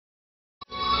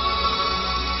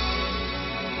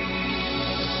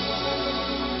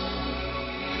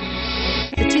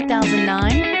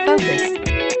Focus.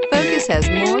 Focus has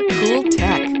more cool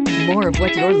tech, more of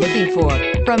what you're looking for.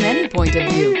 From any point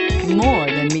of view, more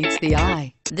than meets the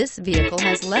eye. This vehicle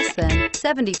has less than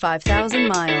 75,000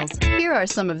 miles. Here are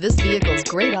some of this vehicle's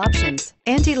great options: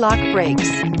 anti-lock brakes,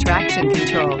 traction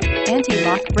control,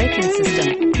 anti-lock braking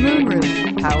system,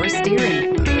 moonroof, power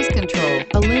steering, cruise control,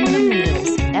 aluminum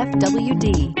wheels,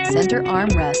 FWD, center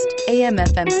armrest,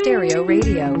 AM/FM stereo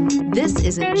radio. This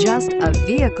isn't just a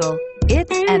vehicle,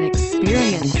 it's an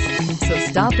experience. So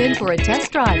stop in for a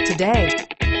test drive today.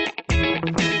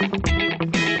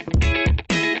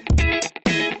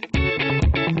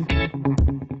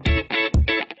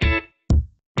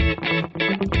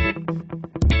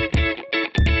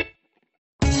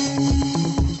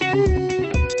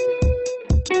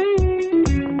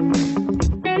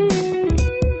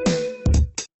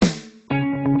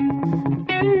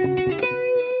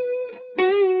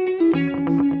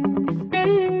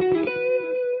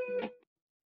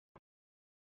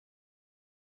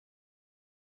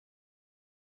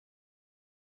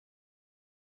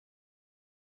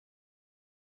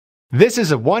 This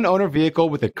is a one-owner vehicle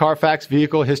with a Carfax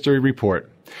Vehicle History Report.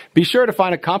 Be sure to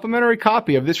find a complimentary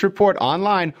copy of this report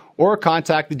online or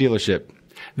contact the dealership.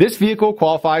 This vehicle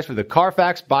qualifies for the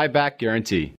Carfax Buyback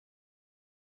Guarantee.